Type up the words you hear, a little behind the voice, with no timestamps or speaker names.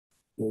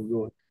We'll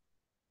go ahead.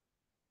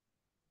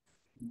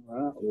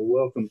 All right.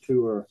 Well, welcome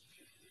to our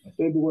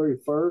February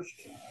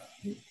 1st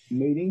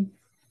meeting.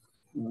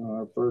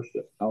 Our first,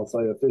 I'll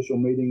say, official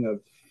meeting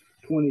of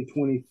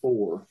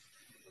 2024.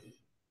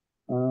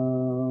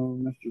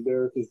 Mr.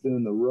 Derek is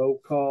doing the roll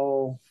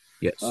call.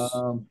 Yes.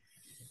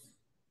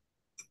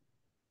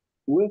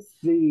 With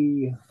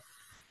the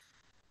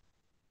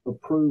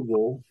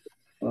approval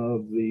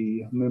of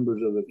the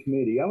members of the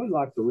committee, I would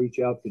like to reach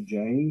out to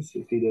James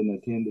if he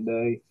doesn't attend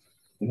today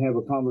and have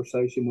a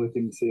conversation with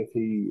him, see if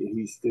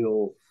he's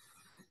still.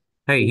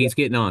 Hey, he's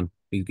getting on.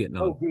 He's getting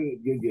on. Oh, good.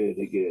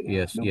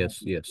 Yes, No,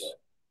 yes.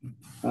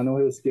 I know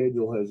his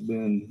schedule has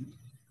been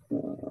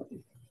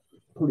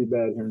pretty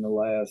bad here in the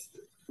last,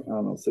 I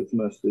don't know, 6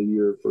 months to a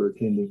year for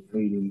attending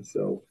meetings.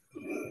 So,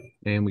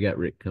 And we got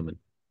Rick coming.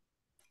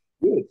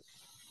 good.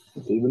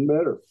 It's even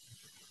better.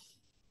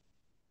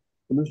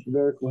 So Mr.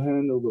 Derek will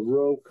handle the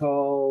roll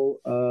call.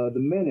 The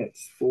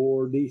minutes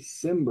for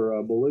December,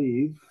 I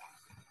believe,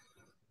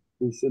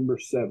 December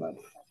 7th.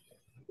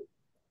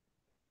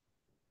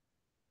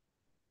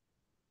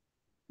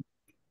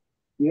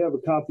 You have a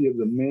copy of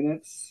the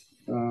minutes.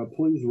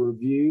 Please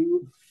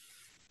review.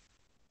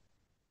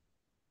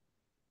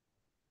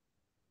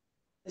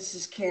 This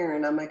is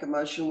Karen. I make a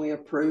motion we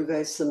approve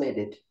as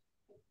submitted.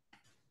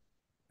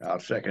 I'll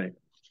second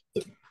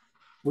it.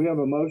 We have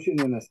a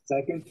motion and a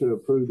second to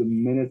approve the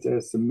minutes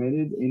as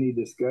submitted. Any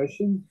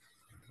discussion?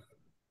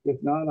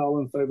 If not, all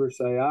in favor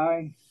say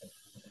aye.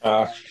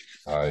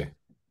 Aye.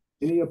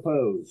 Any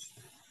opposed?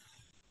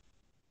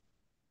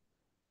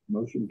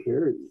 Motion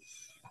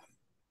carries.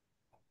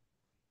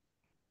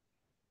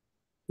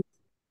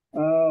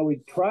 We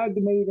tried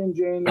to meet in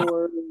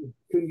January,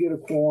 couldn't get a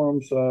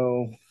quorum.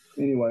 So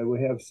anyway,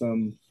 we have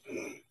some,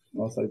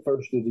 I'll say,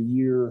 first of the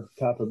year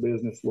type of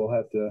business we'll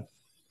have to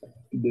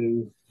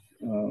do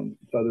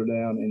further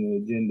down in the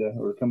agenda.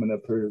 We're coming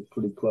up here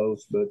pretty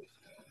close. But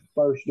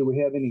first, do we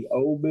have any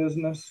old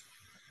business?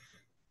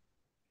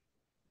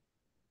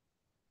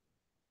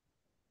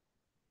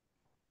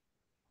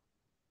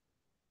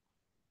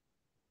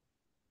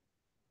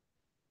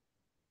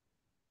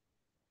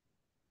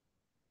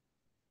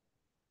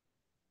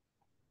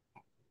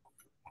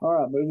 All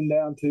right, moving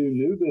down to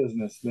new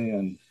business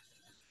then.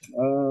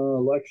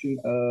 Election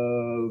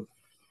of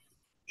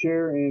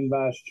chair and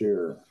vice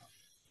chair.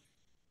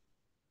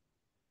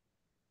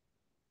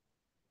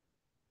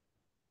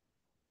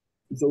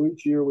 So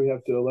each year we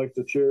have to elect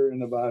the chair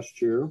and the vice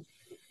chair.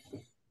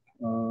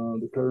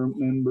 The current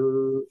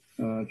member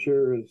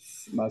chair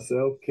is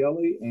myself,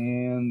 Kelly,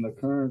 and the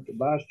current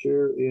vice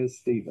chair is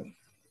Stephen.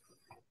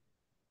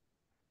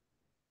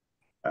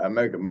 I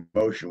make a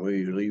motion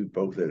we leave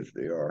both as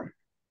they are.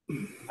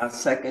 I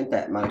second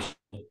that motion.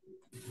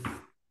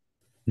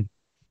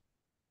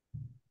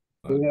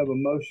 We have a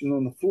motion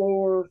on the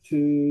floor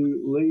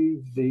to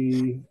leave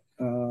the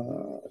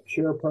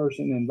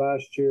chairperson and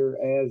vice chair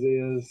as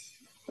is,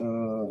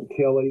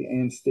 Kelly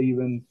and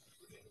Stephen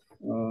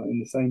in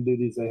the same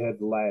duties they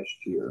had last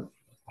year.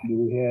 Do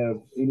we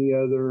have any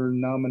other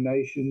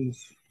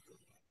nominations?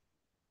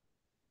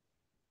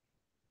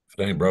 If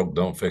it ain't broke,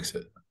 don't fix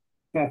it.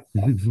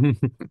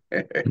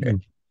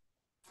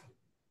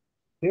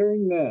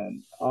 Hearing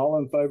none, all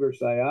in favor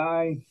say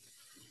aye.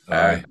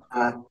 Aye.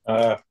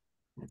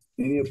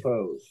 Any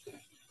opposed?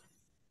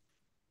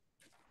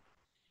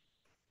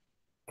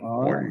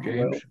 All Morning,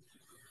 right. James.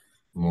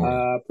 Well,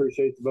 I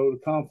appreciate the vote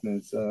of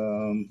confidence.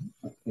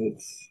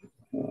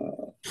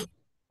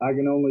 I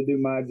can only do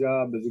my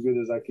job as good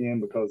as I can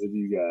because of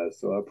you guys.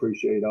 So I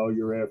appreciate all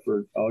your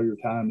effort, all your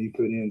time you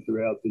put in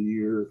throughout the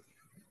year.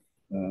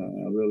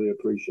 I really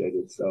appreciate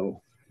it.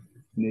 So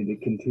need to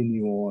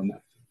continue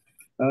on.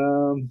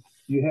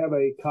 You have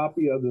a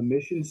copy of the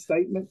mission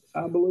statement,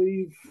 I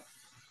believe.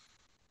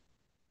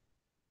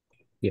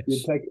 Yes.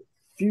 You'd take a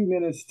few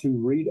minutes to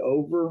read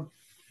over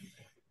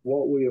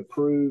what we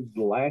approved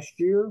last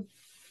year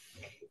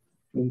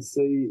and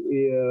see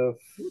if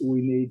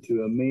we need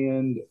to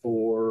amend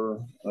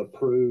or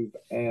approve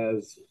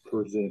as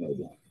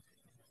presented.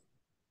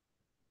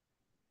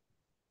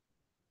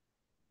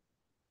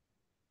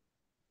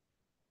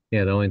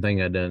 Yeah, the only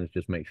thing I've done is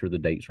just make sure the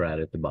date's right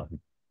at the bottom.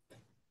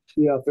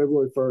 Yeah,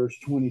 February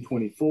 1st,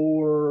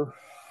 2024.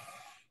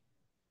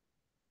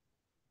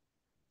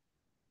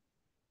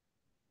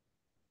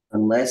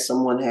 Unless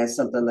someone has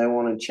something they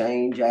want to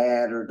change,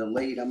 add, or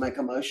delete, I make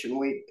a motion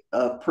we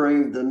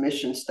approve the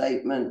mission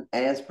statement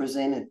as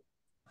presented.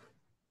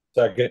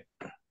 Second.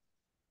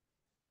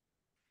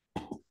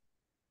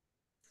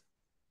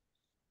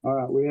 All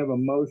right, we have a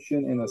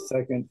motion and a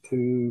second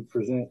to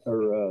present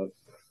or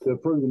to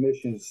approve the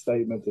mission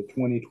statement, the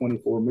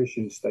 2024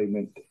 mission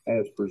statement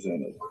as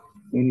presented.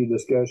 Any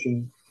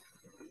discussion?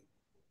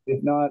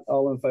 If not,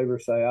 all in favor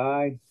say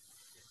aye.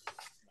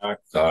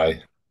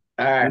 Aye.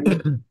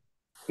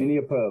 Any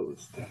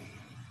opposed?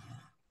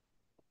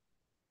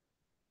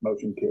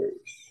 Motion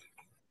carries.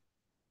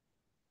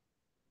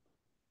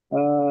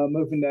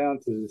 Moving down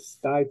to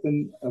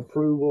stipend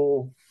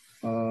approval.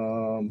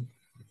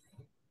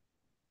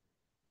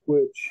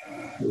 which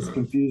is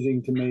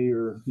confusing to me,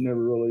 or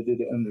never really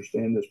did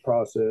understand this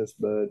process.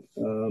 But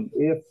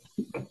if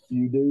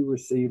you do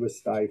receive a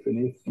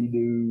stipend, if you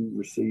do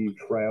receive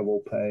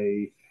travel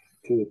pay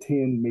to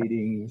attend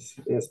meetings,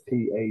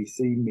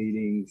 SPAC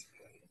meetings,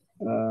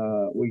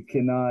 we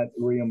cannot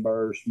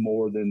reimburse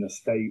more than the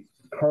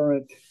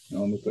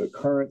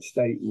current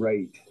state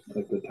rate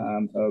at the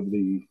time of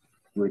the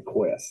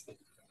request.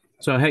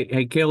 So,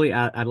 hey, Kelly,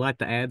 I'd like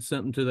to add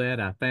something to that.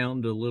 I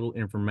found a little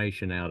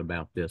information out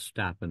about this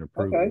stipend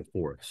approval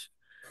for us.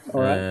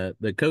 All right.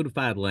 The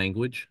codified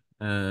language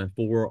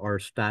for our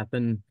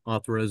stipend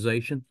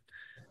authorization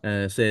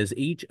says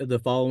each of the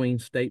following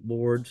state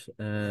boards,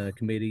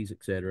 committees,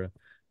 etc.,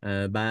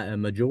 by a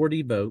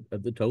majority vote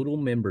of the total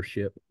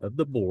membership of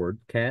the board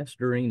cast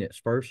during its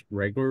first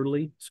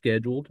regularly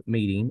scheduled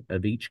meeting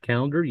of each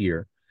calendar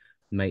year,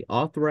 may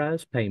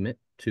authorize payment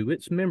to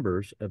its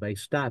members of a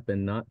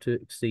stipend not to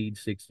exceed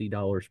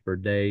 $60 per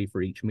day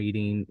for each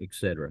meeting,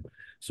 etc.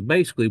 So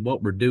basically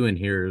what we're doing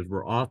here is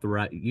we're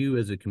authorizing, you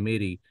as a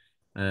committee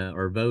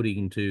are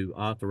voting to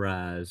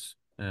authorize,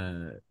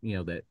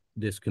 that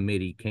this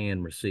committee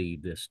can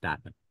receive this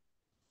stipend.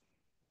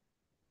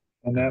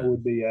 And that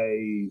would be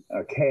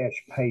a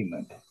cash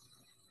payment.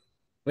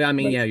 Well, I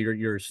mean, yeah,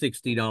 your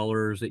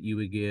 $60 that you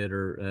would get,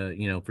 or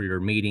for your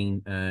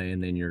meeting,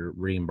 and then your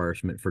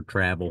reimbursement for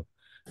travel.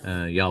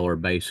 Y'all are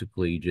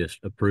basically just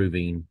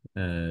approving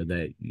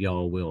that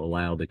y'all will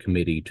allow the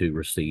committee to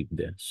receive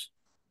this.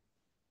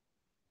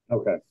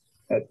 Okay,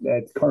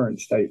 at current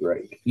state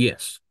rate.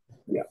 Yes.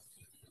 Yeah.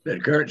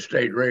 That current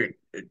state rate,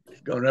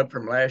 it's gone up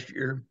from last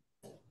year.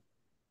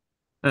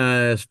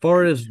 As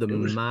far as the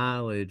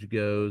mileage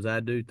goes, I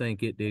do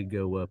think it did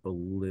go up a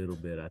little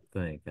bit. I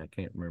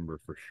can't remember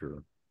for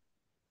sure.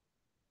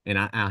 And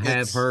I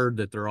have heard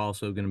that they're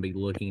also going to be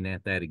looking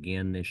at that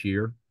again this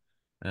year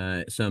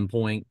at some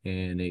point,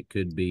 and it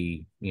could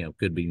be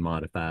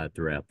modified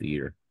throughout the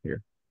year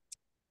here.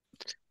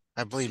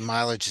 I believe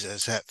mileage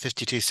is at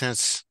 52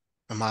 cents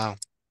a mile.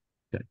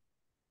 Okay.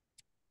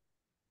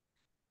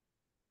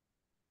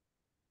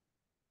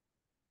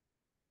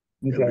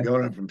 Okay. We're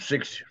going up from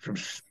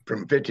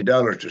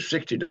 $50 to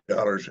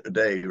 $60 a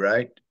day,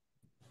 right?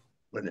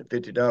 Wasn't it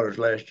 $50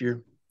 last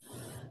year?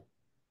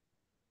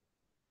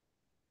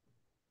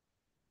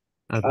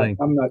 I think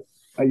I'm not.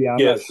 I'm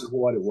not sure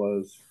what it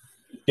was.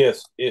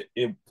 Yes, it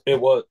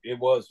was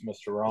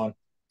Mr. Ron.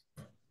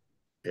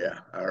 Yeah,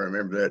 I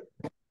remember that.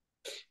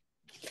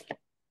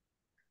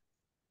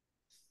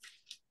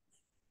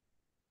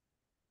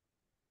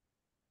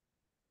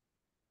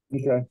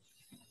 Okay.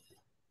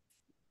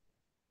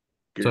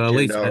 So at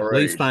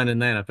least finding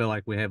that, I feel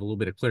like we have a little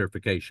bit of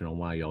clarification on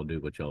why y'all do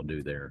what y'all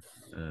do there.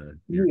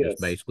 You're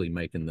just basically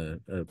making the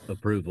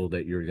approval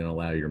that you're going to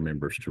allow your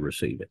members to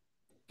receive it,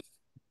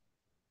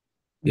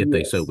 if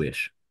they so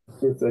wish.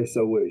 If they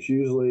so wish.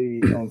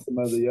 Usually on some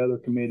of the other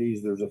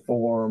committees, there's a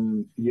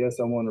form. Yes,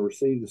 I want to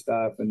receive the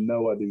stipend.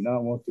 No, I do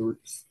not want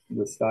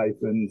the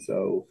stipend.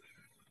 So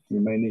you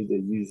may need to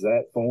use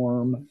that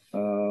form.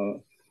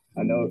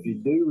 I know if you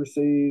do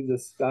receive the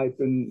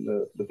stipend,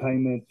 the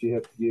payment, you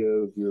have to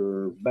give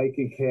your bank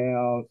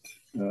account.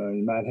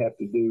 You might have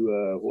to do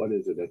a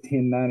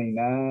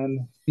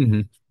 1099.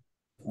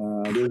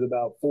 Mm-hmm. There's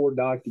about 4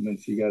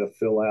 documents you got to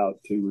fill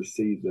out to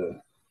receive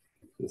the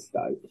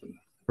stipend.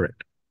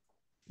 Correct.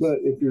 But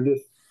if you're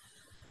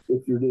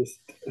just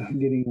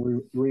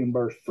getting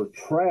reimbursed for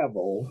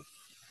travel,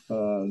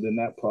 then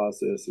that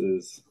process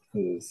is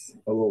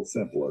a little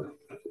simpler,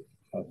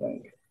 I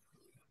think.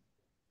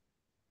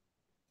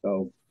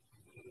 So,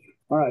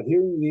 all right,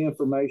 hearing the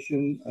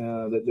information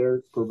that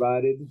Derek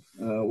provided,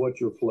 what's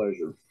your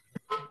pleasure?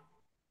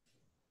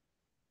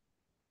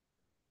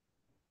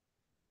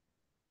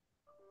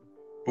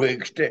 We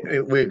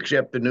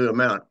accept the new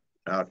amount.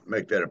 I'll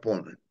make that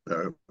appointment.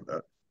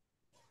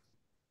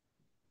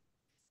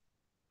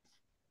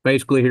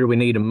 Basically, here we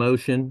need a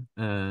motion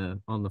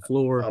on the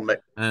floor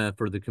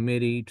for the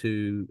committee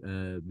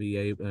to be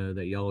able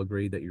that y'all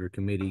agree that your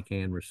committee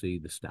can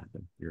receive the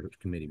stipend, your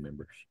committee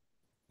members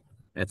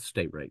at the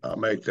state rate. I'll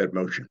make that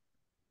motion.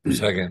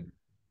 Second.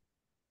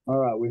 All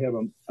right, we have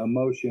a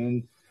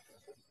motion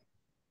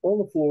on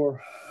the floor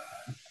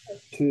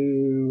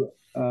to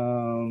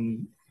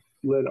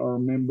let our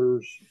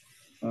members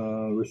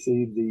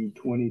receive the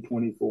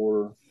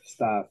 2024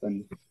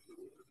 stipend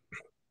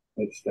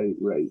at state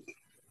rate.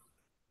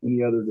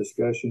 Any other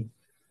discussion?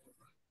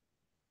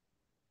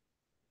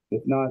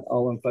 If not,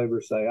 all in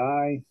favor say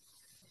aye.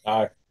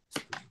 Aye.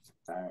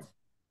 Aye.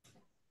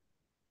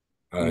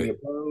 Aye. Any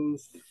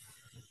opposed?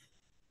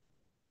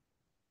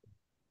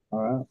 All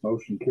right,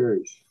 motion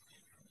carries.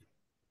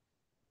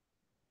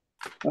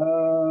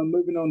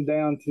 Moving on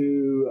down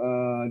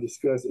to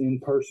discuss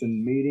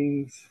in-person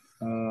meetings.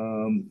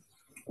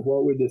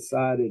 What we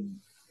decided,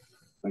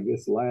 I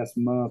guess, last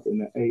month in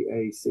the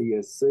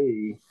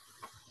AACSC,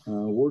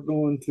 we're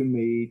going to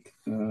meet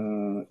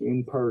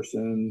in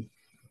person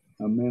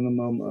a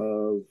minimum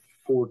of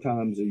 4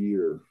 times a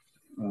year: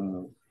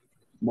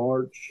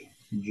 March,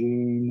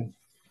 June,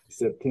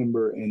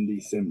 September, and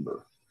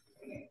December.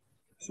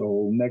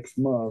 So next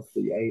month,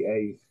 the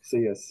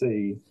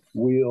AACSC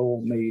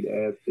will meet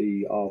at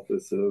the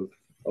office of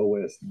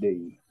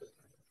OSD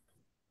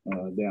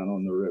down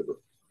on the river.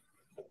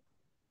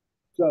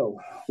 So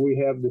we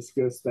have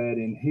discussed that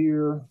in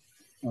here.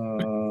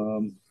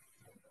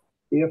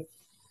 If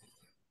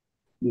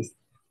just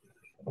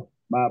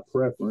my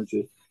preference,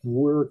 if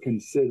we're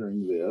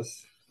considering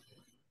this,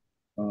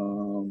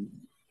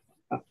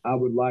 I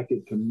would like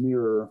it to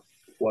mirror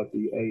what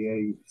the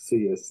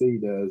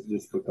AACSC does,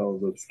 just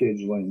because of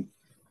scheduling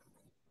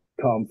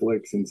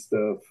conflicts and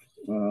stuff.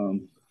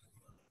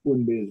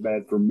 Wouldn't be as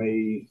bad for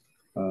me.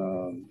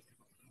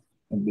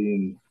 And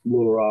being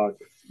Little Rock,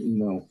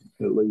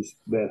 at least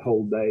that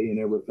whole day and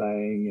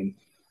everything. And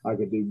I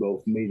could do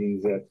both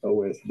meetings at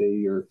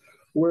OSD or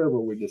wherever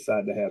we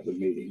decide to have the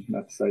meeting.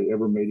 Not to say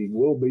every meeting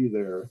will be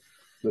there,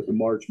 but the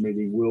March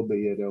meeting will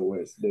be at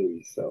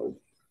OSD. So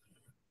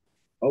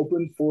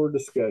open for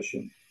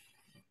discussion.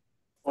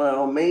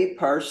 Well, me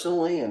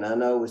personally, and I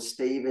know with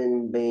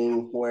Stephen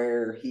being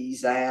where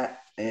he's at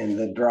and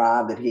the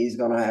drive that he's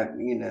going to have,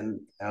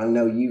 I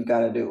know you've got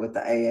to do it with the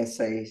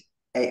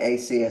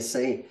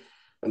AACSC.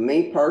 But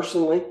me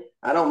personally,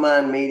 I don't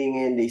mind meeting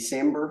in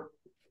December.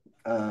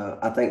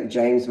 I think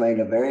James made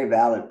a very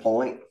valid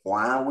point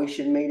why we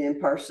should meet in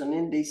person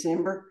in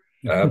December.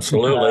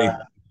 Absolutely.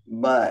 And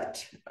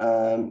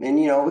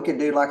we could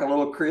do like a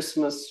little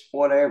Christmas,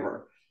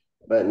 whatever.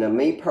 But now,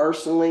 me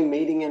personally,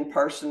 meeting in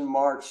person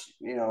March,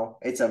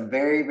 it's a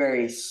very,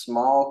 very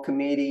small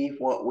committee.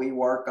 What we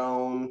work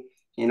on,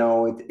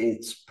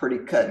 it's pretty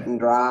cut and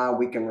dry.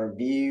 We can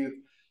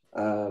review.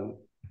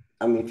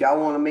 If y'all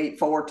want to meet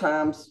 4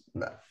 times,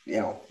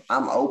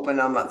 I'm open.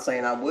 I'm not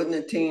saying I wouldn't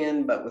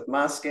attend, but with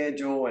my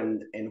schedule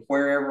and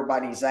where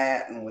everybody's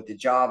at and with the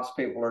jobs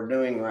people are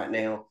doing right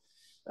now,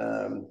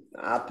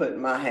 I put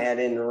my hat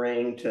in the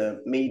ring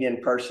to meet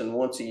in person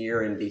once a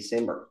year in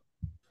December.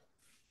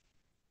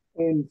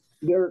 And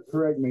Derek,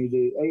 correct me,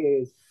 the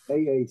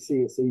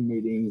AACSC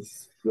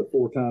meetings, the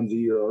 4 times a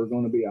year, are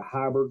going to be a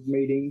hybrid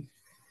meeting,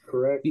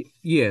 correct?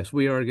 Yes,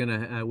 we are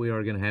gonna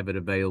have it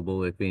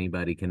available. If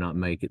anybody cannot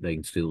make it, they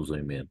can still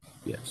Zoom in.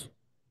 Yes.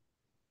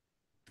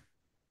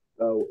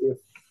 So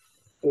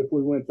if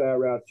we went that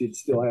route, you'd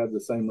still have the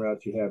same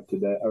route you have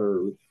today,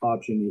 or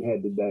option you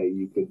had today.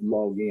 You could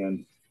log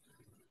in.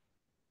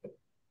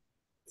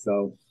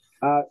 So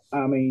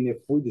if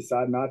we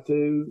decide not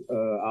to,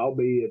 I'll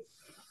be at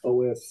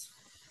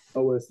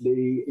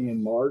OSD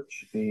in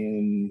March,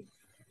 and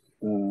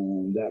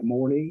that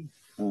morning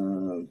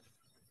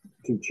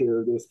to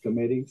chair this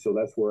committee. So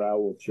that's where I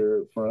will chair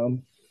it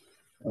from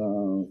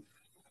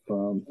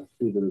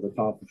either the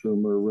conference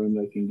room or a room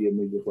they can give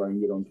me before I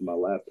can get onto my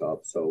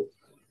laptop. So,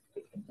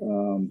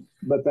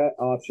 but that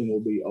option will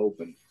be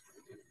open.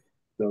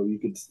 So you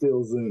could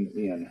still Zoom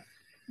in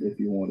if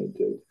you wanted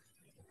to.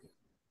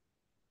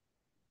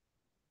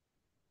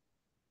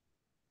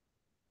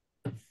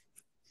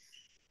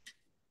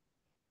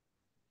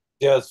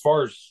 Yeah, as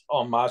far as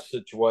on my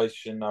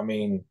situation,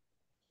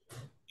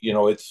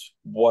 it's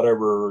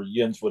whatever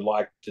Jens would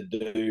like to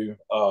do.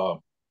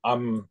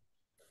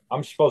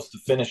 I'm supposed to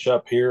finish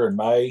up here in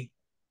May,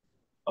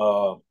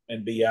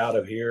 and be out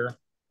of here.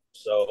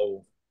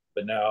 So,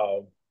 but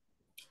now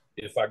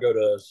if I go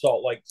to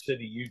Salt Lake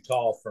City,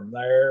 Utah from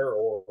there,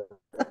 or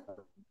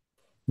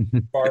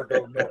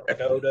Fargo, North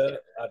Dakota,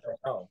 I don't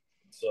know.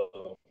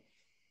 So,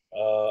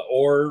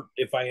 or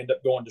if I end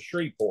up going to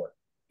Shreveport,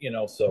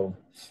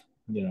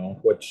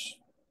 which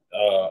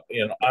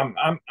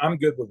I'm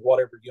good with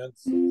whatever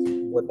Jens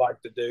would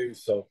like to do.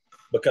 So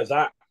because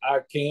I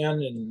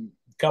can, and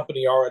the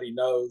company already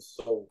knows.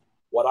 So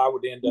what I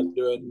would end up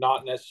doing,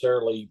 not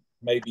necessarily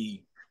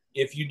maybe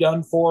if you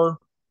done 4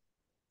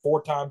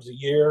 times a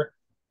year,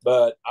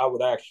 but I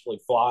would actually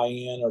fly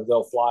in, or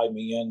they'll fly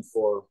me in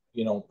for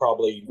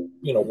probably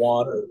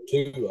 1 or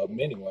 2 of them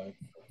anyway.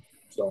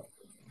 So.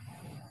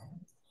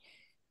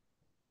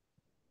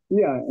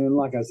 Yeah, and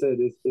like I said,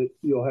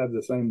 you'll have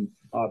the same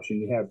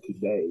option you have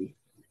today.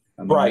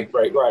 Right.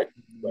 To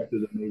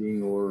the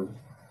meeting or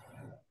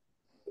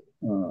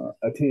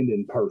attend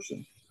in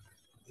person.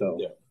 So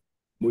yeah,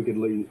 we could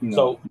leave,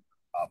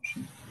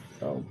 option.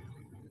 So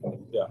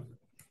yeah.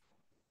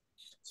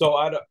 So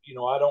I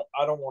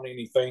don't want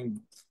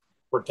anything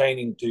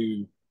pertaining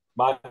to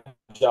my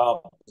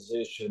job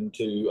position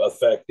to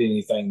affect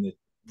anything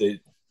that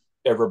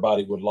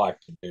everybody would like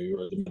to do,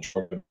 or the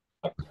majority would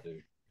like to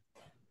do.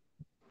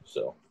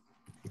 So.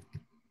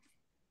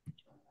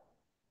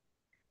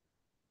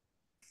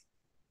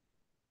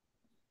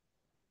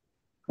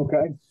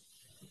 Okay.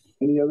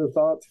 Any other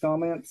thoughts,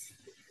 comments?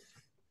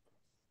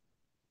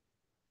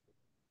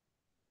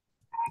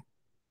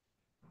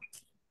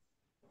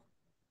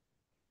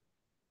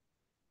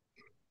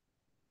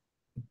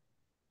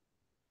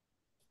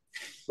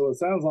 So it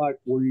sounds like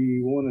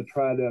we want to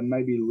try to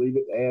maybe leave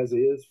it as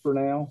is for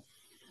now.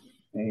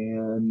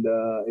 And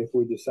if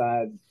we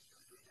decide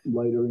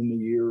later in the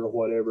year or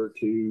whatever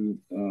to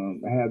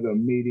have a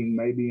meeting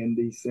maybe in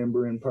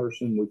December in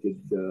person, we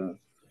could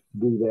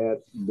do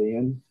that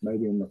then,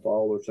 maybe in the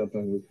fall or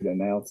something. We could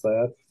announce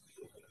that.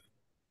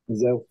 Is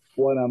that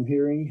what I'm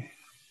hearing?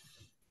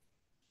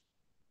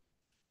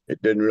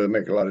 It didn't really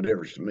make a lot of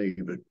difference to me,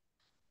 but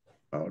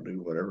I'll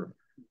do whatever.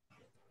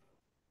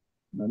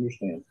 I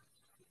understand.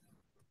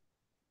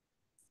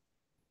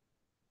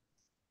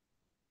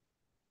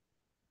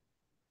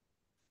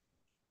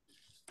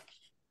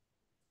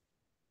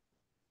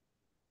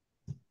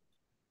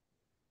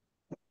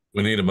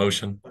 We need a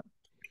motion.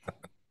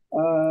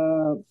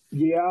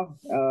 Yeah,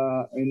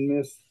 and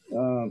Miss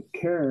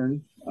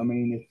Karen, I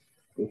mean,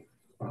 if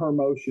her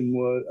motion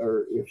was,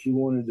 or if she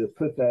wanted to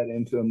put that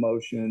into a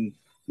motion,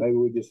 maybe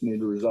we just need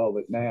to resolve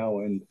it now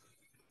and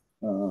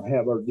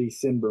have our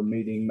December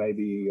meeting,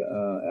 maybe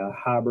a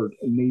hybrid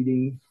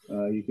meeting.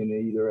 You can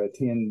either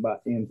attend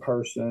in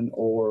person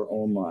or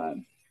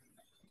online.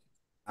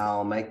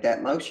 I'll make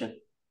that motion.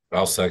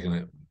 I'll second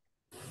it.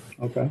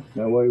 Okay,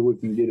 that way we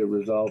can get it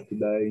resolved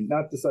today.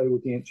 Not to say we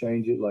can't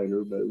change it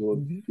later, but we'll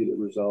get it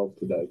resolved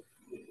today.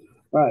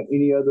 All right,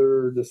 any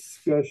other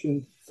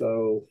discussion?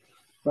 So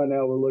right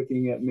now we're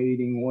looking at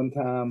meeting one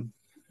time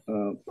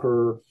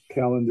per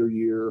calendar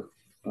year.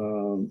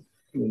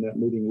 And that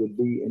meeting would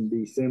be in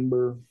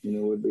December, and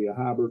it would be a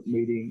hybrid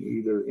meeting,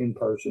 either in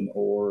person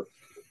or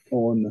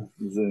on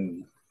Zoom.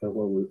 Is that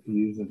what we're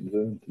using,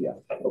 Zoom? Yeah,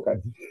 okay.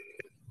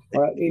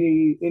 All right,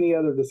 any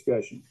other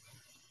discussion?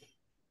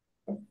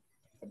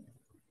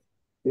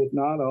 If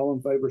not, all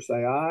in favor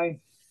say aye.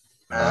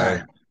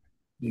 Aye.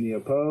 Any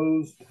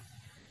opposed?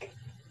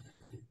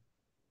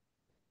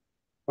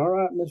 All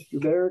right,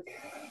 Mr. Derek,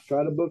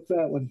 try to book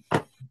that one.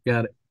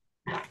 Got it.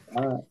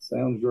 All right,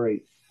 sounds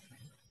great.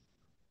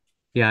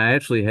 Yeah, I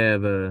actually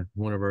have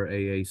one of our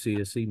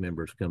AACSC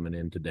members coming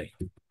in today.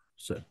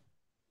 So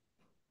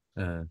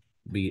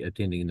be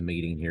attending the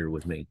meeting here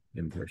with me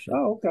in person.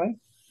 Oh, okay.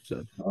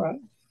 So all right.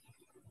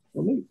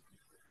 Well, neat.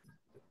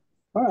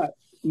 All right.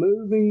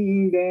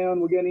 Moving down,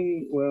 we got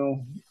any,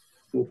 well,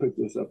 we'll pick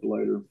this up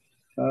later.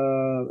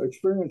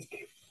 Experience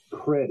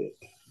credit.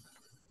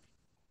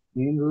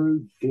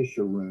 Andrew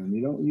Disharoon.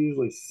 You don't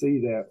usually see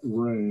that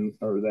room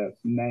or that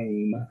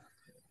name.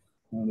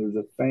 There's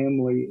a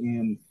family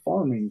in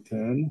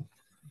Farmington.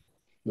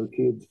 Their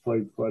kids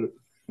played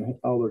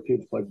all their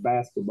kids played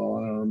basketball,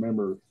 and I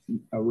remember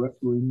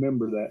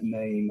that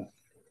name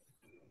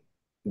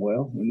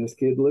well. And this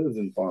kid lives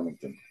in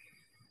Farmington.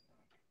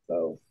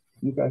 So,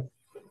 okay.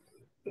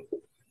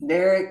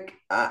 Derek,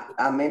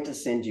 I meant to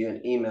send you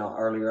an email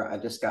earlier. I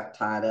just got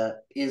tied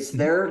up. Is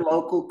their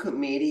local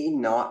committee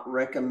not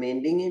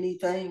recommending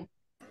anything?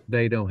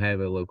 they don't have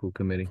a local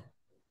committee.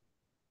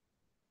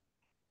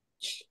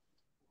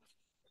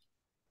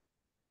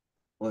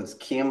 Was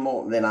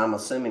Kimball, then I'm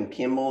assuming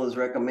Kimball is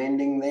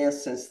recommending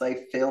this since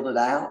they filled it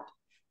out?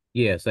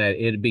 Yes,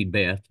 it'd be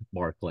Beth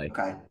Barclay.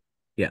 Okay.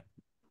 Yeah.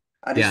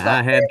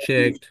 I have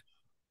checked,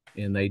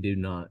 and they do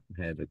not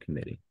have a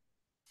committee.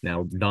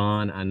 Now,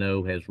 Don, I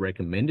know, has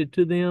recommended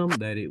to them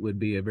that it would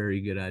be a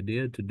very good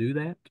idea to do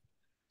that.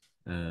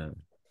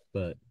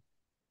 But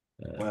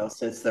well,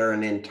 since they're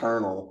an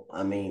internal,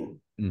 I mean,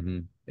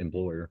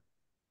 employer.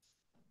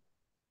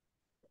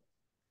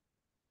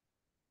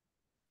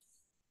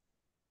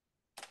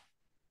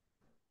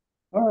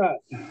 All right.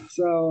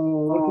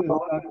 So looking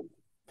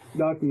at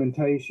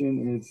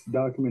documentation, it's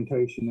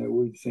documentation that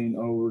we've seen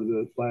over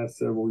the last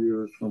several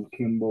years from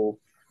Kimball,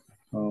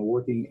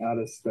 working out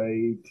of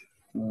state,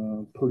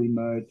 pretty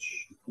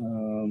much.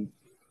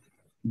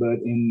 But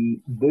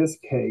in this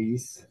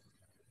case,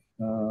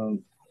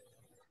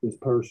 this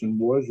person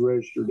was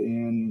registered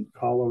in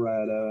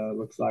Colorado.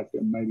 Looks like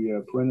maybe an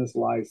apprentice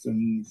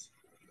license.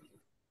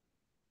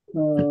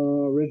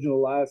 Original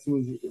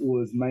license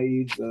was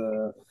made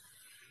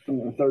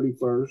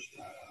 31st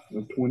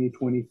of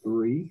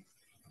 2023.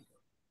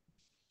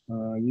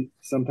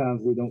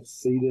 Sometimes we don't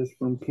see this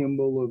from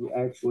Kimball of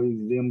actually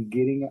them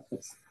getting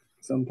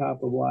some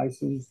type of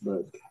license,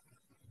 but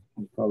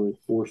it's probably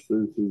forced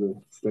through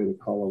the state of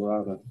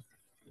Colorado.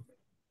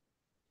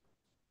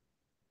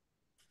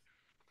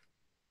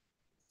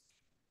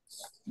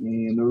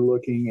 And they're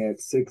looking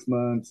at 6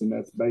 months, and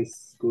that's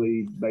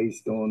basically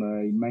based on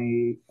a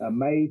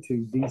May to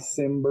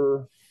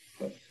December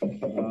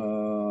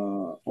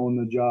on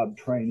the job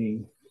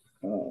training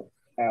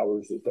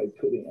hours that they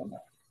put in.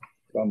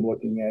 If I'm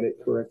looking at it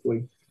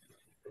correctly.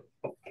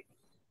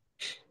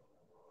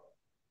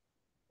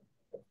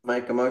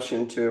 make a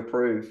motion to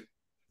approve.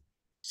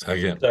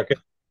 Second.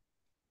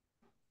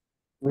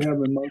 We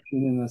have a motion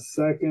in a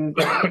second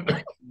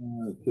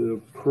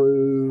to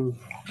approve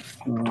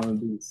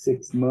the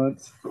 6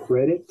 months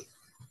credit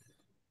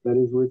that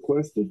is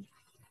requested.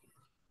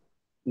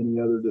 Any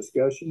other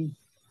discussion?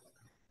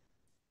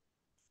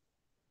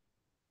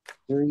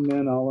 Hearing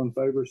none, all in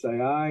favor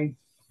say aye.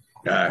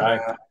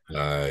 Aye.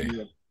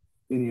 Aye.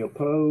 Any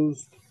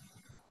opposed?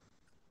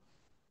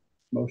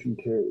 Motion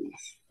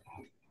carries.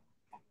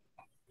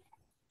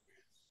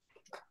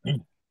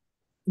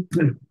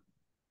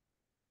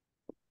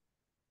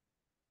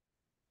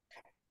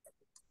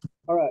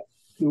 All right.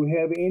 Do we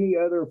have any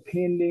other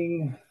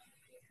pending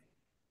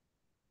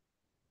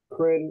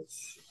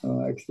credits,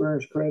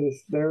 experience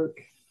credits,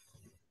 Derek?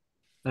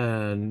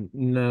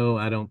 No,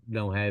 I don't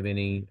have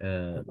any.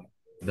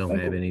 Don't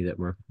have any that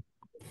we're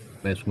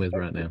messing with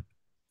right now.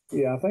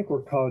 Yeah, I think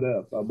we're caught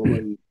up, I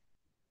believe.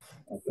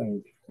 I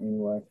think,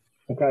 anyway.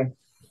 Okay.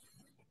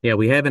 Yeah,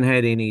 we haven't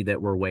had any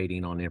that we're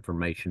waiting on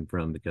information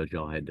from because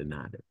y'all had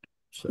denied it.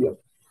 So, Yep.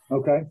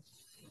 Okay.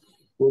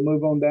 We'll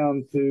move on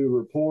down to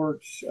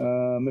reports.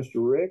 Mr.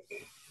 Rick.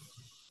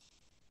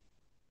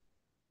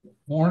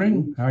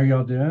 Morning. How are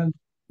y'all doing?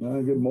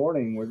 Good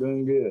morning. We're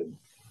doing good.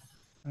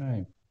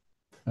 Hey,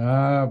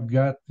 I've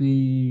got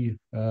the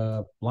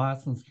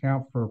license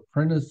count for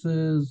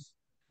apprentices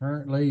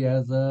currently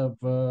as of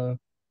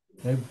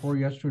day before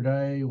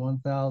yesterday,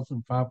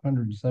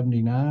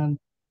 1,579.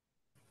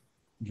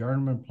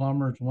 Journeyman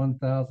plumbers,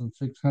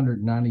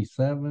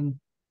 1,697.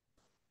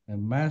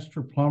 And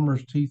master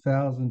plumbers,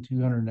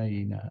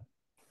 2,289.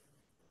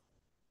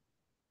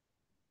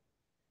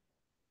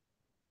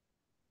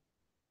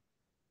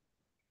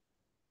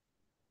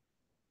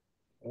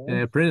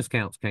 apprentice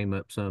counts came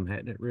up some,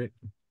 hadn't it, Rick?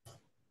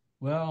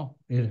 Well,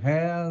 it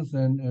has,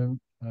 and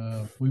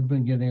we've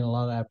been getting a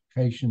lot of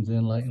applications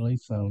in lately,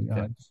 so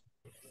Okay.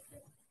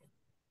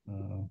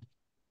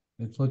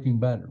 it's looking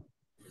better.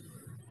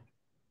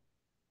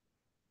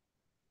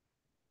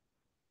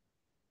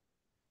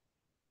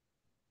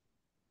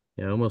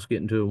 Yeah, almost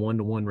getting to a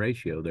 1-to-1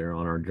 ratio there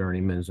on our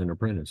journeymen and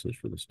apprentices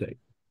for the state.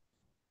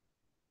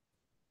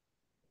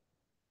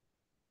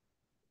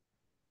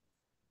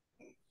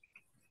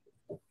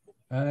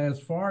 As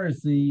far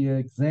as the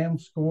exam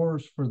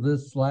scores for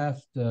this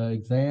last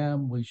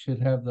exam, we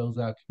should have those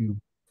out to you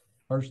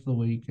first of the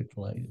week at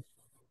the latest.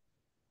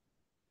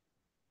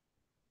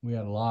 We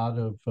had a lot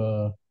of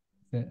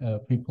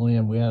people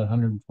in. We had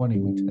 120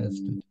 we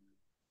tested.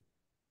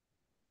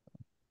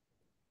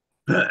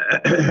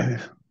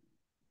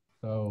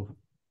 So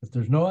if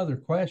there's no other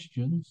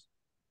questions,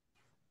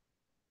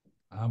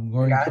 I'm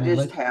going I to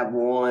just have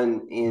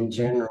one in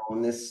general,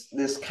 and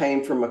this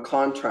came from a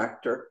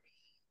contractor.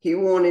 He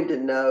wanted to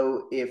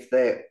know if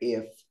there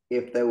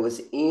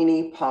was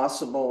any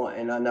possible,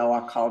 and I know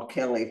I called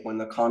Kelly when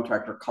the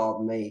contractor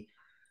called me.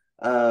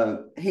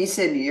 He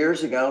said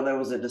years ago there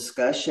was a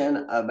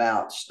discussion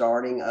about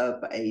starting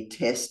up a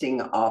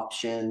testing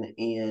option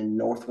in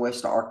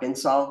Northwest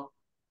Arkansas.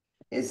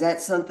 Is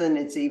that something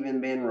that's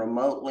even been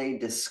remotely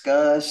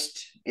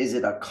discussed? Is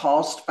it a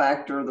cost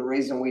factor, the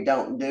reason we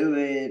don't do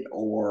it,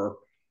 or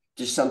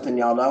just something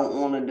y'all don't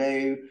want to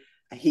do?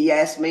 He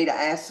asked me to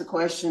ask the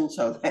question,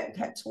 so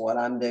that's what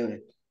I'm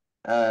doing.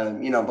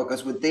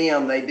 Because with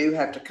them, they do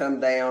have to come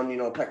down,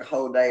 take a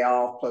whole day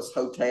off plus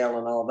hotel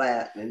and all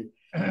that. And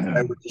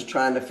they were just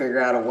trying to figure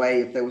out a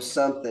way if there was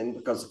something,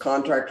 because the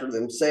contractor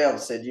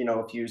themselves said,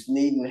 if you was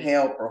needing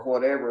help or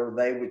whatever,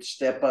 they would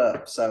step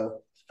up.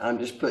 So I'm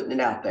just putting it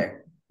out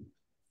there.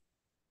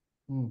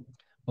 Well,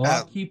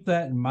 I'll keep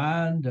that in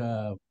mind.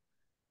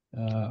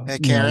 Hey,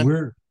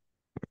 Karen.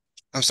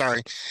 I'm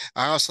sorry.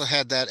 I also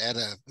had that at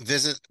a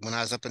visit when I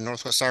was up in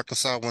Northwest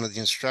Arkansas. One of the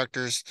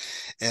instructors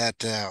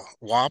at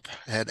WAP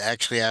had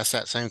actually asked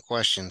that same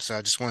question. So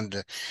I just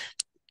wanted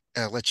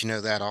to let you know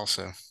that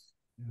also.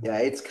 Yeah,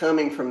 it's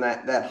coming from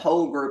that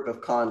whole group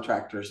of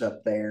contractors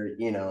up there,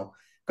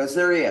 because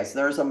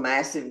there's a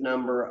massive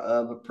number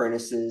of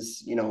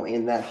apprentices,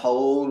 in that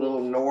whole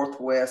little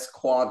northwest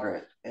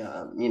quadrant,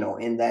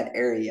 in that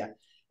area.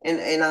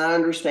 And I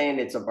understand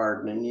it's a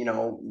burden, and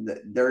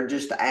they're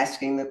just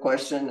asking the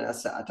question. I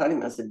told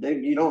him, I said,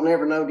 dude, you don't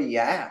never know till you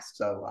ask.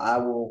 So I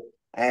will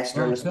ask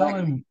her.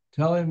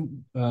 Tell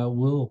him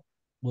we'll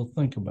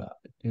think about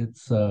it.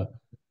 It's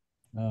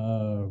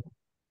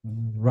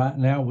right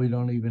now we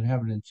don't even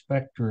have an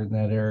inspector in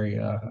that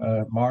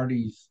area.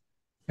 Marty's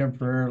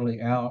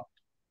temporarily out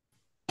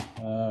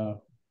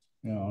on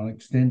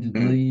extended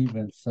leave,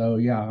 and so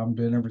I'm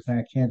doing everything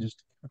I can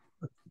just to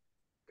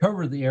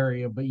cover the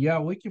area. But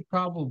we could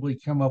probably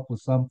come up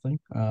with something.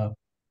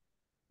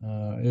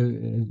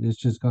 It's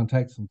just going to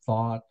take some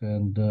thought,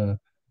 and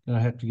I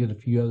have to get a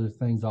few other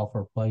things off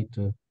our plate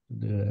to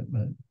do it,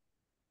 but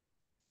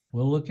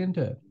we'll look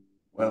into it.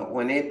 Well,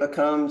 when it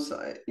becomes,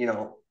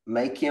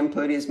 make him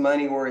put his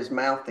money where his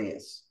mouth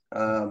is,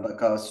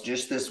 because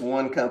just this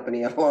one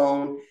company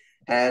alone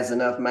has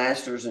enough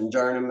masters and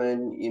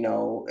journeymen,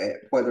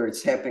 whether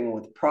it's helping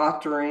with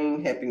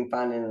proctoring, helping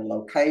finding a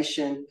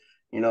location,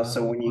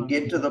 so when you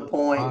get to the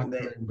point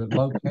but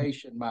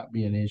location might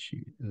be an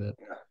issue that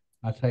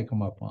I take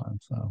them up on.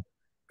 So,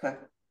 okay.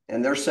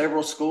 And there's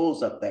several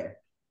schools up there.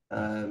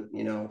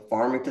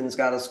 Farmington's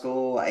got a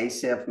school,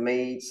 ACF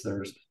meets,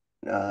 there's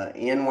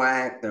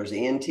NWAC, there's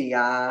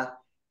NTI.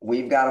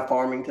 We've got a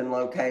Farmington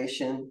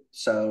location.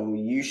 So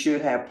you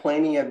should have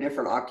plenty of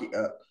different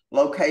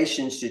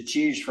locations to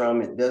choose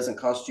from. It doesn't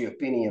cost you a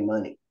penny of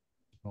money.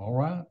 All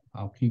right.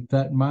 I'll keep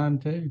that in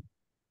mind too.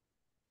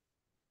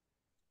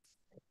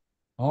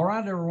 All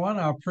right, everyone.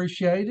 I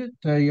appreciate it.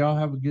 Y'all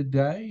have a good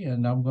day,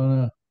 and I'm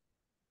going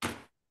to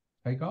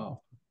take off.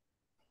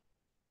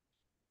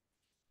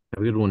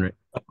 Have a good one, Rick.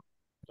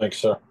 Thanks,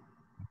 sir.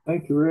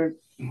 Thank you, Rick.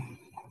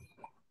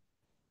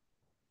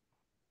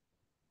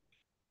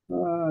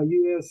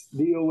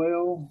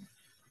 USDOL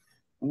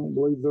I don't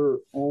believe they're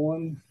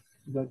on.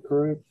 Is that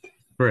correct?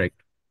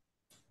 Correct.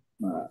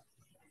 All right.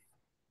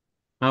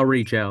 I'll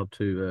reach out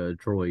to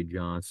Troy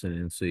Johnson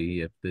and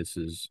see if this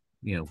is,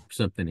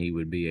 something he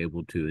would be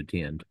able to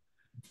attend.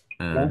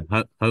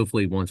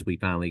 Hopefully once we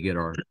finally get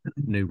our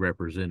new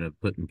representative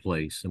put in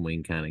place and we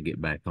can kind of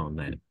get back on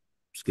that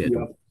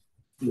schedule.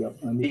 Yep.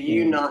 Do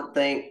you not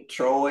think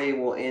Troy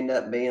will end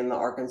up being the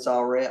Arkansas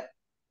rep?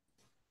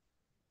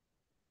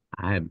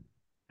 I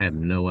have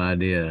no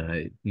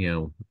idea.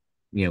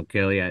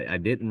 Kelly, I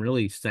didn't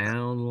really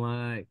sound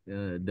like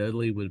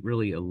Dudley was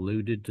really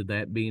alluded to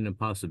that being a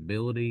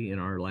possibility in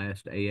our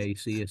last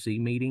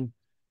AACSE meeting.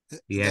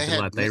 He acted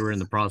like they were in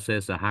the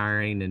process of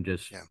hiring and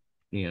just,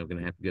 going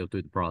to have to go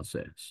through the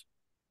process.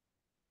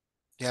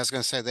 Yeah, I was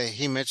going to say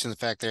he mentioned the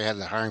fact they had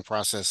the hiring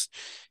process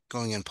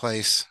going in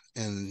place,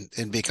 and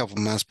it'd be a couple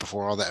months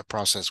before all that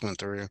process went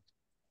through.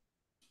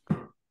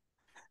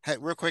 Hey,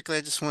 real quickly,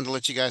 I just wanted to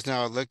let you guys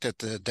know I looked at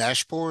the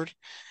dashboard,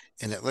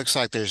 and it looks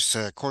like there's,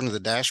 according to the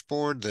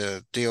dashboard,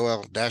 the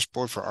DOL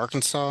dashboard for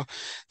Arkansas,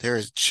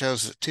 it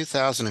shows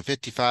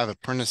 2,055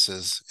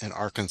 apprentices in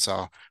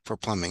Arkansas for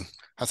plumbing.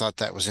 I thought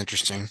that was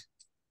interesting.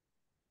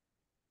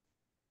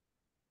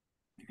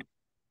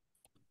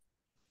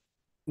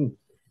 It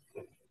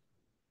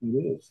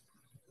is.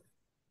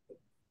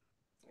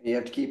 You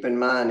have to keep in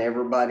mind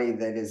everybody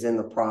that is in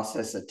the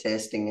process of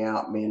testing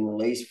out, being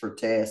released for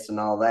tests and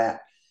all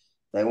that.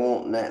 They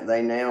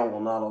now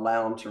will not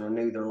allow them to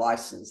renew their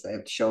license. They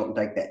have to show up and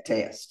take that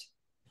test.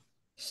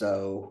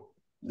 So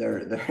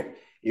you're going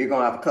to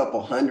have a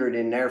couple hundred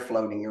in there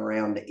floating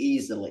around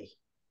easily.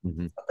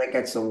 Mm-hmm. I think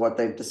that's what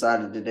they've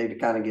decided to do to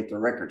kind of get their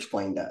records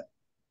cleaned up.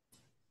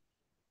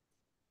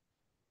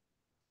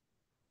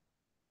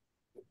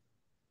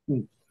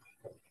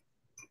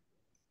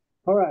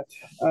 All right.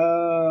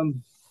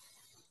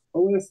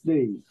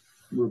 OSD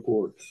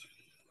reports.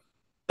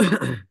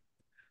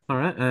 All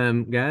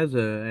right, guys,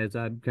 as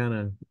I kind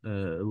of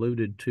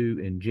alluded to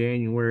in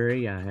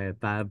January, I have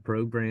 5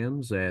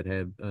 programs that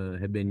have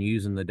been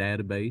using the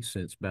database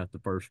since about the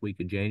first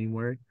week of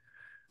January.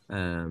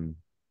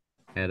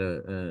 Had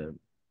a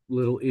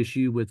little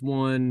issue with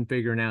one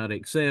figuring out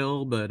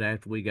Excel, but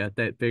after we got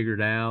that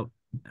figured out,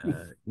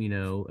 we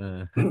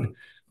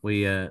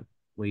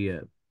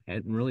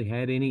hadn't really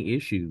had any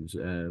issues.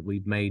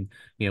 We've made,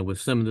 with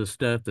some of the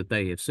stuff that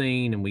they have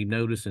seen and we've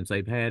noticed since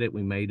they've had it,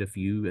 we made a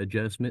few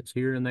adjustments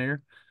here and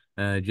there,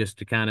 just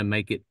to kind of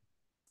make it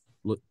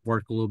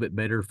work a little bit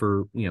better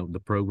for,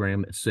 the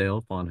program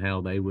itself on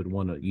how they would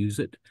want to use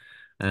it.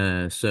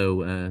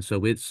 So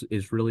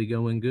it's really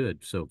going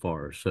good so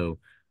far. So,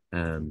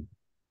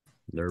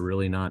 they're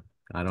really not,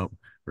 I don't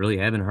really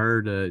haven't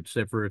heard,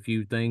 except for a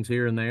few things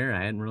here and there.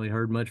 I hadn't really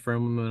heard much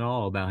from them at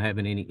all about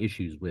having any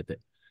issues with it.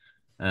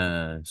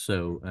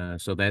 So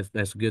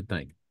that's a good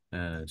thing.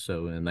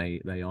 And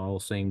they all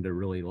seem to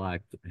really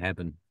like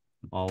having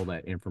all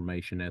that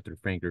information at their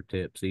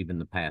fingertips, even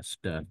the past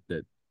stuff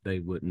that they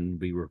wouldn't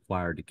be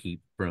required to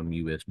keep from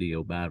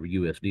USDO by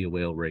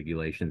USDOL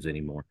regulations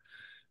anymore,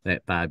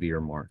 that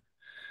 5-year mark.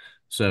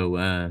 So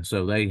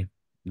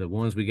the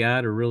ones we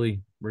got are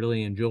really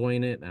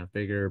enjoying it. I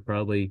figure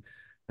probably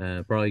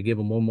give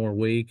them one more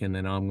week, and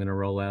then I'm going to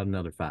roll out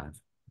another 5.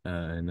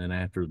 And then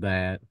after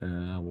that,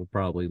 we'll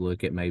probably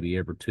look at maybe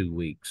every 2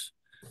 weeks,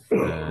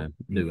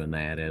 doing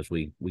that as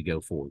we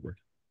go forward.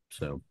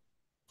 So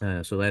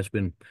that's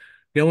been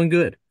going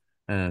good.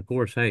 Of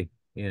course, hey,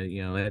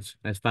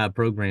 that's 5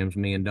 programs.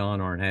 Me and Don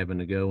aren't having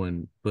to go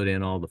and put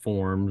in all the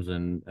forms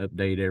and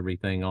update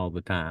everything all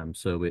the time.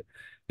 So it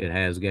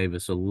has gave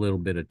us a little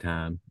bit of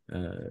time,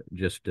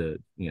 just to,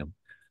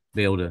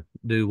 be able to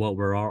do what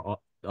were our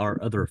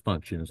other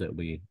functions that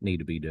we need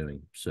to be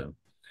doing. So,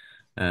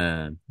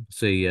 I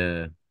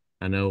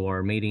know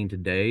our meeting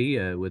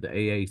today, with the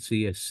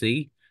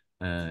AACSC,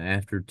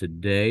 after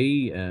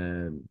today,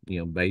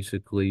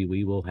 basically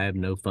we will have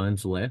no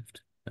funds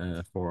left,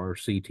 for our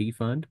CT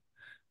fund.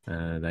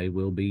 They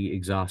will be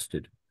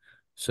exhausted.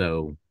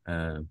 So,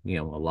 a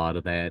lot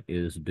of that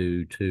is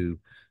due to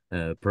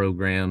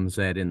programs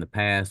that in the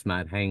past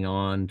might hang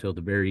on till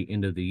the very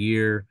end of the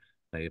year.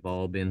 They've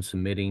all been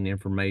submitting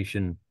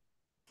information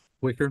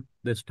quicker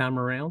this time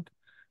around.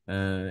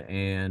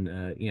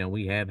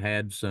 We have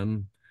had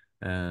some,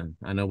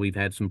 I know we've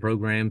had some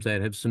programs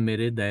that have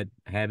submitted that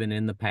haven't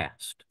in the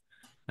past.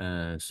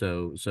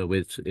 So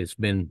it's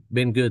been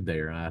good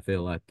there. I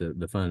feel like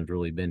the fund's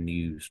really been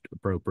used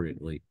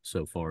appropriately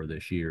so far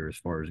this year as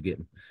far as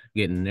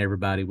getting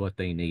everybody what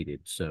they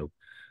needed. So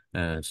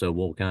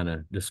we'll kind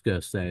of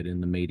discuss that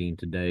in the meeting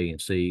today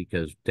and see,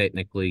 because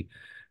technically,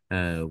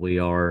 we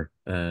are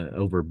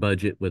over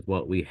budget with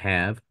what we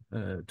have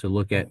to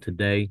look at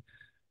today.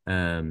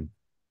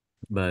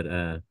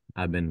 But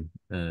I've been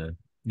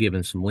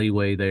given some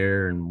leeway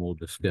there, and we'll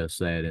discuss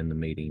that in the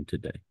meeting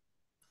today.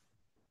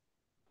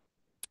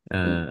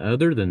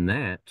 Other than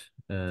that,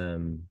 I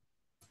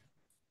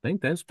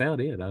think that's about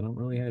it. I don't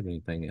really have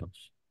anything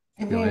else.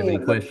 How many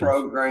of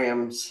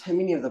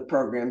the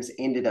programs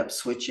ended up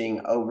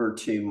switching over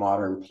to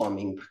modern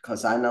plumbing?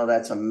 Because I know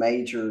that's a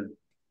major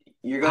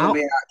you're going to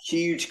be at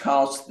huge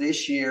costs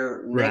this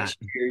year. Next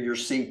year,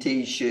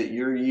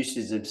 your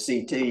usage of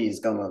CT is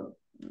going to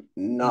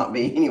not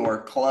be anywhere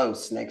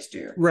close next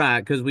year.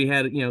 Right, because we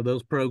had,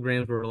 those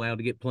programs were allowed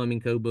to get plumbing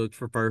code books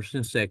for first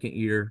and second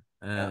year.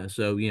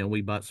 So,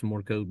 we bought some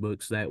more code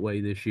books that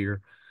way this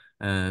year.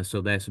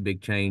 So that's a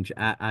big change.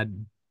 I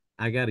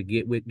got to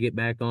get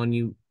back on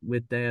you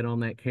with that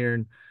on that,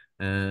 Karen.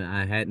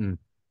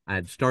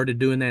 I'd started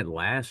doing that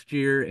last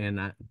year and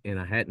I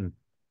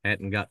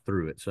hadn't got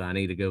through it. So I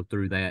need to go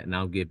through that, and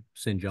I'll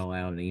send y'all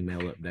out an email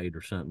update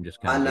or something.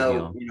 Just kind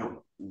of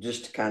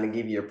just to kind of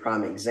give you a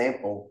prime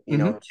example,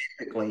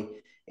 typically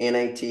in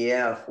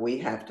ATF, we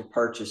have to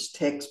purchase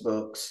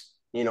textbooks,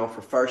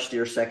 for first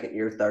year, second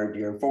year, third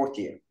year, and fourth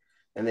year.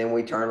 And then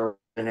we turn around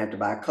and have to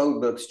buy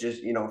code books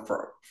just,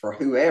 for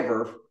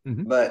whoever,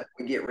 but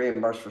we get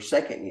reimbursed for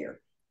second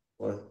year.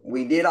 Well,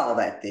 we did all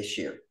that this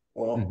year.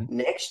 Well,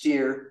 next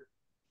year,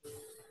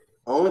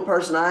 only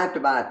person I have to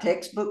buy a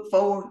textbook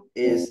for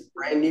is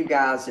brand new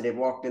guys that have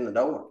walked in the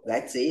door.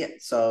 That's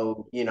it.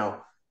 So,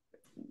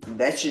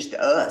 that's just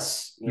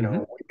us. We've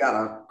got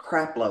a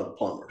crap load of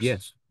plumbers.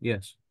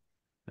 Yes.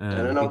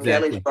 And I know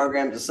Kelly's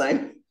program's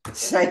the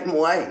same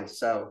way.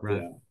 So,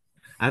 right.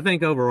 I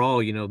think overall,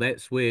 that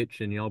switch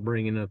and y'all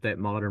bringing up that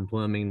modern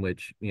plumbing,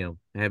 which,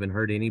 haven't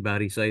heard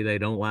anybody say they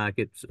don't like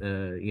it.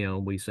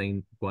 We've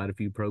seen quite a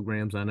few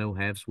programs I know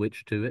have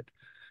switched to it.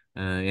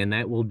 And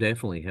that will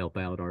definitely help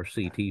out our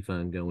CT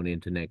fund going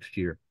into next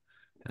year.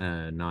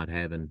 Not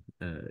having,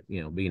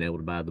 being able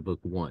to buy the book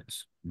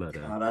once. But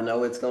God, I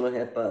know it's going to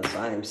help us.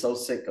 I am so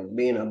sick of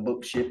being a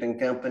book shipping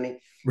company.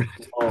 Right.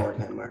 Lord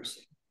have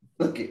mercy.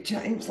 Look at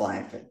James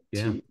laughing.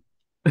 Yeah.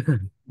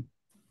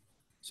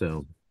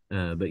 So,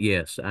 but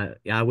yes,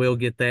 I will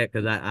get that,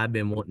 because I've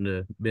been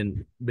wanting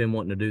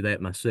to do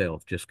that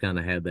myself. Just kind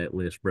of have that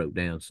list broke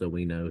down so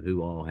we know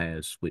who all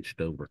has switched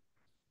over.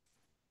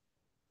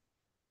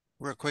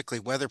 Real quickly,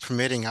 weather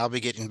permitting, I'll be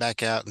getting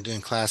back out and doing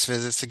class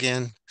visits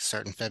again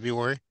starting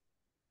February.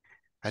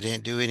 I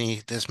didn't do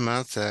any this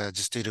month,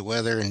 just due to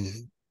weather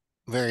and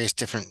various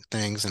different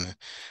things, and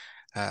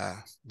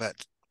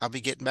but I'll be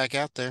getting back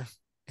out there,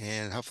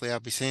 and hopefully I'll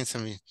be seeing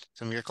some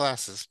of your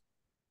classes.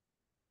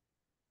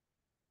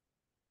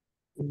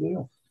 Good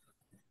deal.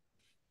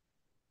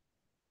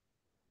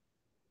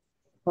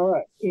 All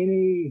right.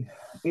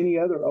 Any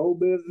other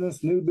old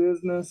business, new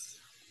business?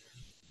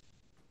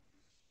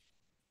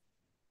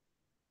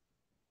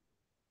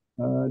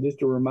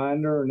 Just a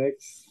reminder, our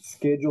next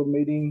scheduled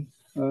meeting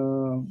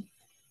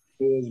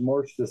is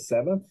March the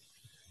 7th.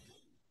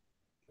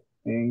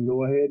 And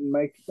go ahead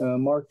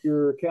and mark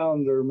your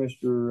calendar,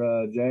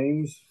 Mr.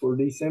 James, for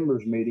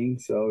December's meeting.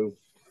 So,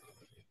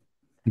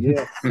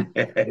 yes.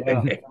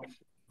 Yeah.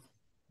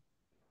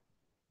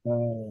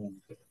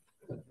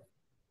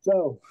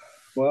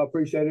 Well, I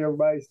appreciate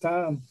everybody's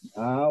time.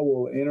 I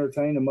will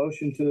entertain a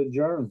motion to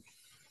adjourn.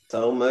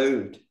 So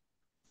moved.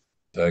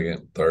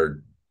 Second,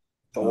 third.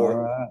 Fourth.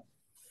 All right.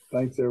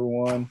 Thanks,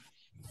 everyone.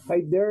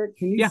 Hey, Derek,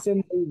 can you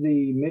send me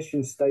the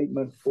mission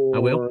statement for I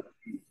will.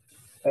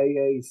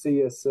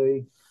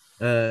 AACSC?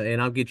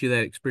 And I'll get you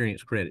that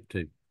experience credit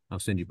too. I'll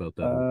send you both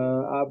of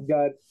them. I've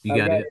got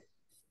it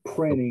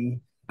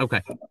printing.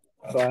 Okay.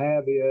 So I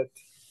have it.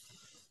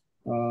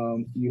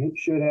 You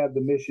should have the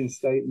mission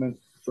statement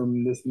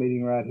from this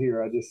meeting right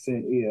here. I just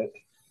sent it.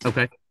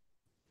 Okay.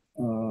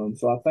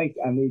 So I think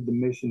I need the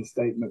mission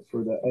statement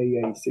for the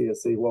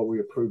AACSC, what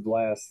we approved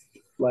last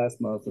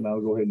month, and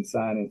I'll go ahead and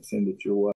sign it and send it your way.